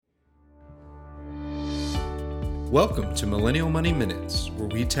Welcome to Millennial Money Minutes, where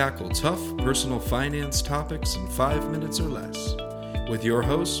we tackle tough personal finance topics in 5 minutes or less. With your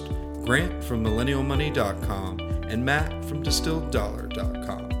host, Grant from MillennialMoney.com and Matt from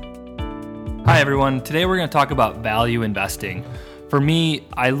DistilledDollar.com. Hi everyone, today we're going to talk about value investing. For me,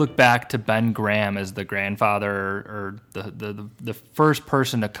 I look back to Ben Graham as the grandfather or the first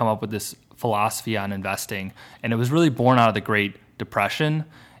person to come up with this philosophy on investing. And it was really born out of the Great Depression.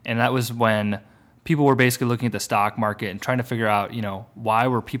 And that was when people were basically looking at the stock market and trying to figure out, why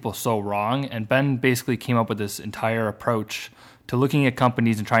were people so wrong? And Ben basically came up with this entire approach to looking at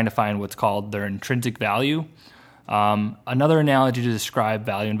companies and trying to find what's called their intrinsic value. Another analogy to describe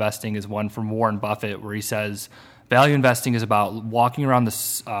value investing is one from Warren Buffett, where he says, value investing is about walking around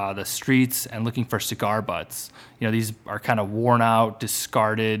the streets and looking for cigar butts. These are kind of worn out,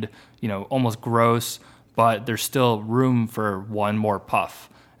 discarded, almost gross, but there's still room for one more puff.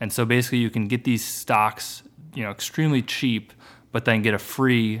 And so basically you can get these stocks, extremely cheap, but then get a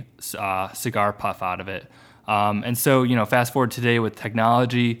free cigar puff out of it. And so, fast forward today with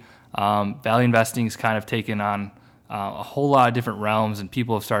technology, value investing is kind of taken on a whole lot of different realms, and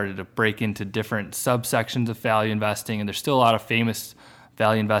people have started to break into different subsections of value investing, and there's still a lot of famous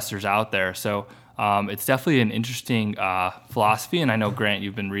value investors out there. So it's definitely an interesting philosophy, and I know, Grant,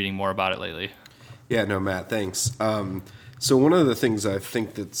 you've been reading more about it lately. Yeah, no, Matt, thanks. So one of the things I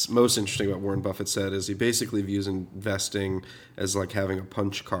think that's most interesting about Warren Buffett said is he basically views investing as like having a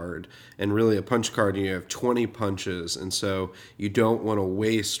punch card. And really a punch card, you have 20 punches. And so you don't want to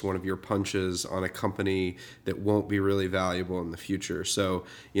waste one of your punches on a company that won't be really valuable in the future. So,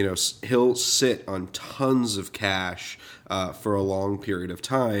 he'll sit on tons of cash for a long period of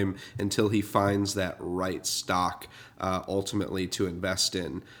time until he finds that right stock ultimately to invest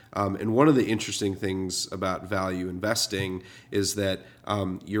in. And one of the interesting things about value investing is that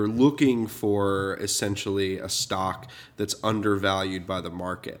you're looking for essentially a stock that's undervalued by the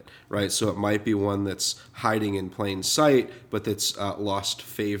market, right? So it might be one that's hiding in plain sight, but that's lost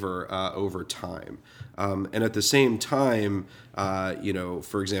favor over time. And at the same time,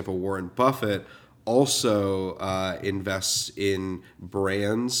 for example, Warren Buffett also invests in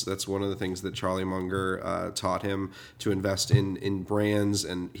brands. That's one of the things that Charlie Munger taught him, to invest in brands.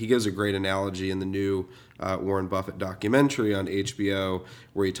 And he gives a great analogy in the new Warren Buffett documentary on HBO,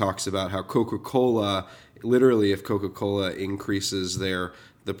 where he talks about how Coca-Cola, literally if Coca-Cola increases the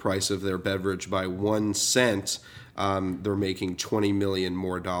price of their beverage by 1 cent, they're making $20 million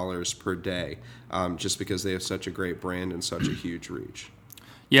more per day, just because they have such a great brand and such a huge reach.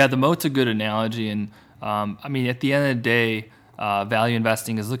 Yeah, the moat's a good analogy. And at the end of the day, value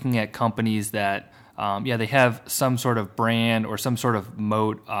investing is looking at companies that, they have some sort of brand or some sort of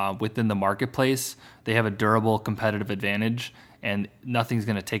moat within the marketplace. They have a durable competitive advantage, and nothing's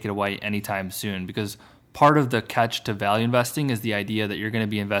going to take it away anytime soon, because part of the catch to value investing is the idea that you're going to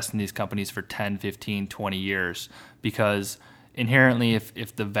be investing in these companies for 10, 15, 20 years, because inherently,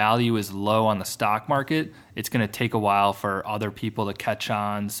 if the value is low on the stock market, it's going to take a while for other people to catch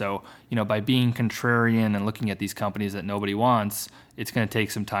on. So, by being contrarian and looking at these companies that nobody wants, it's going to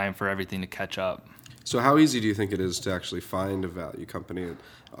take some time for everything to catch up. So how easy do you think it is to actually find a value company?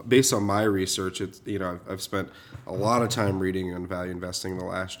 Based on my research, I've spent a lot of time reading on value investing in the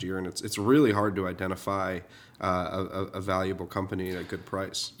last year, and it's really hard to identify a valuable company at a good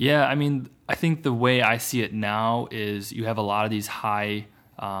price. Yeah, I think the way I see it now is you have a lot of these high,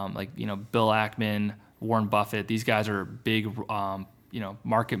 Bill Ackman, Warren Buffett. These guys are big,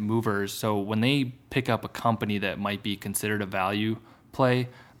 market movers. So when they pick up a company that might be considered a value play,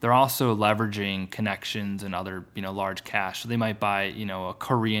 they're also leveraging connections and other, large cash. So they might buy, a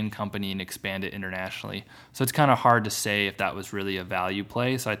Korean company and expand it internationally. So it's kind of hard to say if that was really a value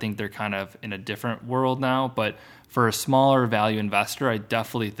play. So I think they're kind of in a different world now. But for a smaller value investor, I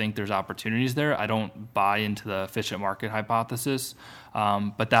definitely think there's opportunities there. I don't buy into the efficient market hypothesis.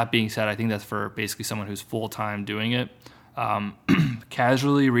 But that being said, I think that's for basically someone who's full-time doing it.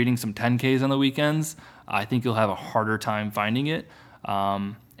 Casually reading some 10Ks on the weekends, I think you'll have a harder time finding it.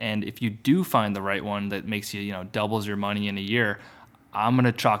 And if you do find the right one that makes you, doubles your money in a year, I'm going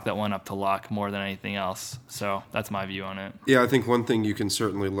to chalk that one up to luck more than anything else. So that's my view on it. Yeah, I think one thing you can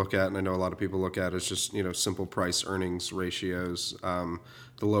certainly look at, and I know a lot of people look at, is just, simple price earnings ratios. The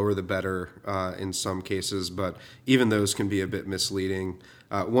lower the better in some cases, but even those can be a bit misleading.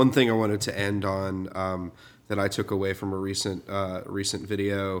 One thing I wanted to end on that I took away from a recent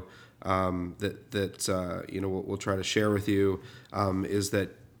video that we'll try to share with you is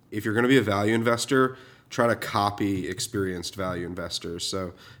that if you're going to be a value investor, try to copy experienced value investors.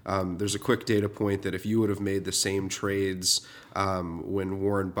 So there's a quick data point that if you would have made the same trades when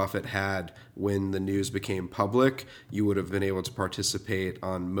Warren Buffett had when the news became public, you would have been able to participate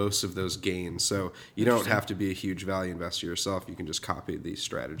on most of those gains. So you don't have to be a huge value investor yourself. You can just copy these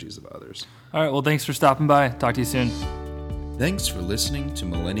strategies of others. All right. Well, thanks for stopping by. Talk to you soon. Thanks for listening to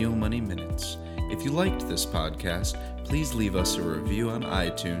Millennial Money Minutes. If you liked this podcast, please leave us a review on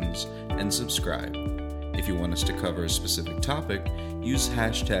iTunes and subscribe. If you want us to cover a specific topic, use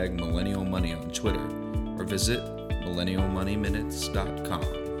 #MillennialMoney on Twitter or visit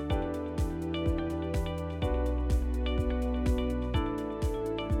millennialmoneyminutes.com.